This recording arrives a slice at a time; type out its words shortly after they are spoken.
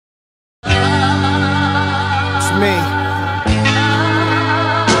me.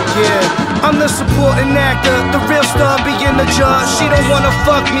 Yeah, I'm the supporting actor, the real star being the judge. She don't wanna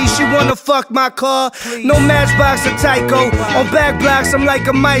fuck me, she wanna fuck my car. No Matchbox or Tyco, on back blocks I'm like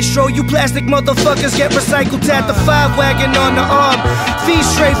a maestro. You plastic motherfuckers get recycled, at the 5-wagon on the arm. Feet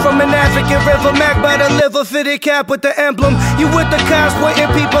straight from an African river, Mac by the liver, fitted cap with the emblem. You with the cops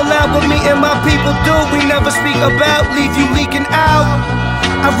pointing people out, but me and my people do. We never speak about, leave you leaking out.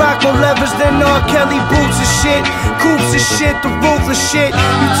 I rock more levers than R. Kelly, boots and shit, coops and shit, the ruthless shit.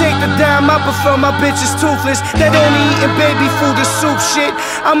 You take the dime, I prefer my bitches toothless. That only eating baby food and soup shit.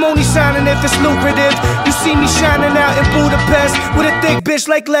 I'm only signing if it's lucrative. You see me shining out in Budapest with a thick bitch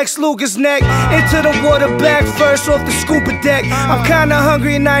like Lex Luger's neck. Into the water back first off the scuba deck. I'm kinda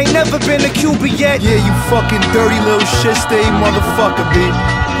hungry and I ain't never been to Cuba yet. Yeah, you fucking dirty little shit stay motherfucker, B.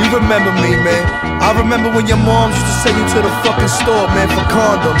 You remember me, man. I remember when your mom used to send you to the fucking store, man, for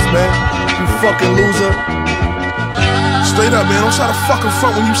condoms, man. You fucking loser. Straight up, man, don't try to fucking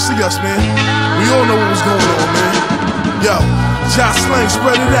front when you see us, man. We all know what was going on, man. Yo, Josh Slang,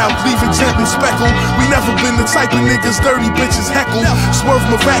 spread it out, leave it gently speckled. We never been the type of niggas dirty bitches heckle. Swerve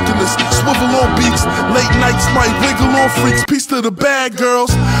miraculous, swivel on beats. Late nights might wiggle on freaks. Peace to the bad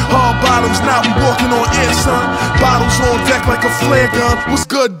girls. Hard bottoms, now we walking on air, son. Bottles on deck like a flare gun. What's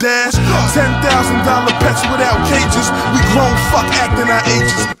good, Dash? $10,000 pets without cages. We grown, fuck acting our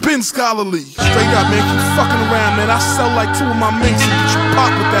ages. Been scholarly. Straight up, man, keep fucking around, man. I sell like 2 of my minks and get you pop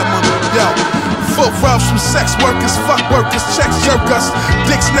with that money. Yo. Foot rubs from sex workers, fuck workers, checks jerk us.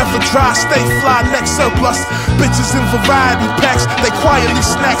 Dicks never dry, stay fly, neck surplus. Bitches in variety packs, they quietly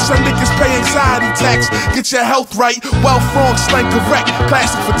snack. Some niggas pay anxiety tax. Get your health right, wealth wrong, slang correct.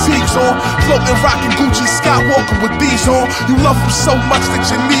 Classic fatigues on, floating rockin' Gucci, Skywalker with these on. You love them so much that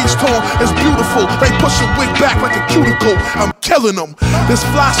your knees torn. It's beautiful, they push a wig back like a cuticle. I'm killing them. This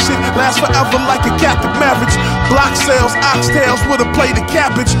fly shit lasts forever like a Catholic marriage. Block sales, oxtails with a plate of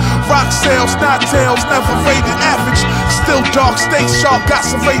cabbage. Rock sales, not tails, never rated average. Still dark, stay sharp, got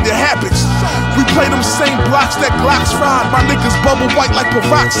some rated habits. We play them same blocks that Glocks fried. My niggas bubble white like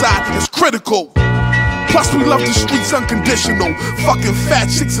peroxide, it's critical. Plus we love the streets unconditional. Fucking fat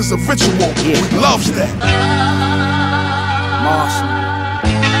chicks is a ritual, we loves that.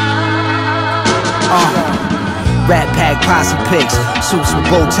 Rat pack, posse pics, suits with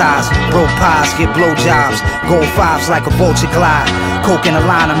bow ties, broke pies, get blowjobs, gold 5s like a vulture glide, coke in a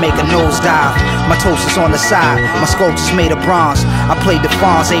line and make a nosedive. My toast is on the side, my sculpture's made of bronze. I played the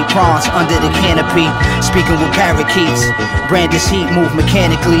fawns, 8 prawns under the canopy, speaking with parakeets. Brandish heat, move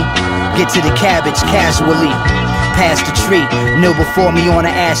mechanically, get to the cabbage casually. Past the tree, kneel before me on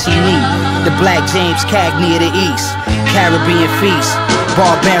an ashy knee. The Black James Cagney of the East, Caribbean feast,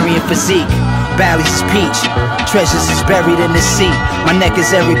 barbarian physique. Bally's is peach, treasures is buried in the sea. My neck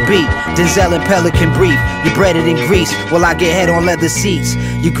is every beat, Denzel and Pelican brief. You breaded in grease, while I get head on leather seats.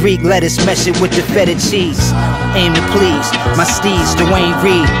 You Greek lettuce, mesh it with the feta cheese. Aim to please, my steeds, Dwayne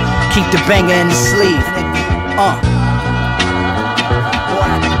Reed. Keep the banger in the sleeve.